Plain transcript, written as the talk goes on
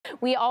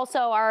We also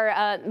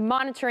are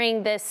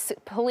monitoring this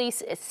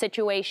police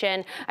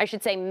situation, I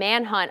should say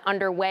manhunt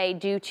underway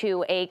due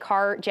to a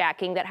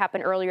carjacking that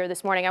happened earlier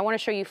this morning. I want to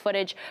show you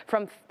footage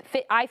from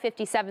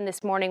I-57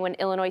 this morning when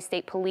Illinois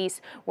State Police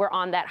were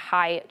on that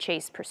high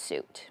chase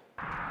pursuit.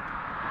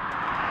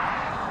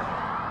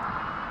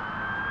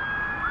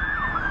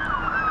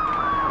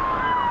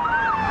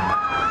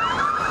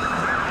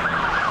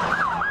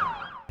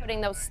 Putting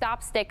those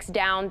stop sticks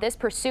down, this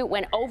pursuit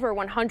went over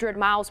 100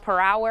 miles per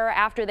hour.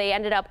 After they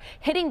ended up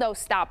hitting those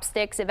stop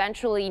sticks,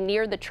 eventually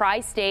near the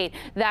tri-state,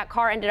 that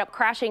car ended up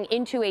crashing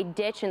into a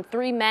ditch and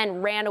 3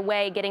 men ran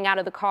away, getting out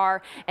of the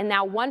car. And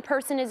now 1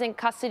 person is in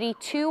custody,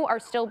 2 are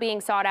still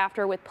being sought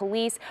after with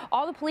police.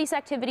 All the police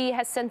activity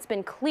has since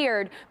been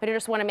cleared, but I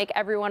just want to make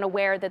everyone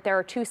aware that there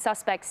are 2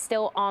 suspects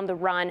still on the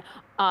run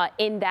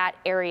in that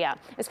area.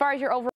 As far as your overall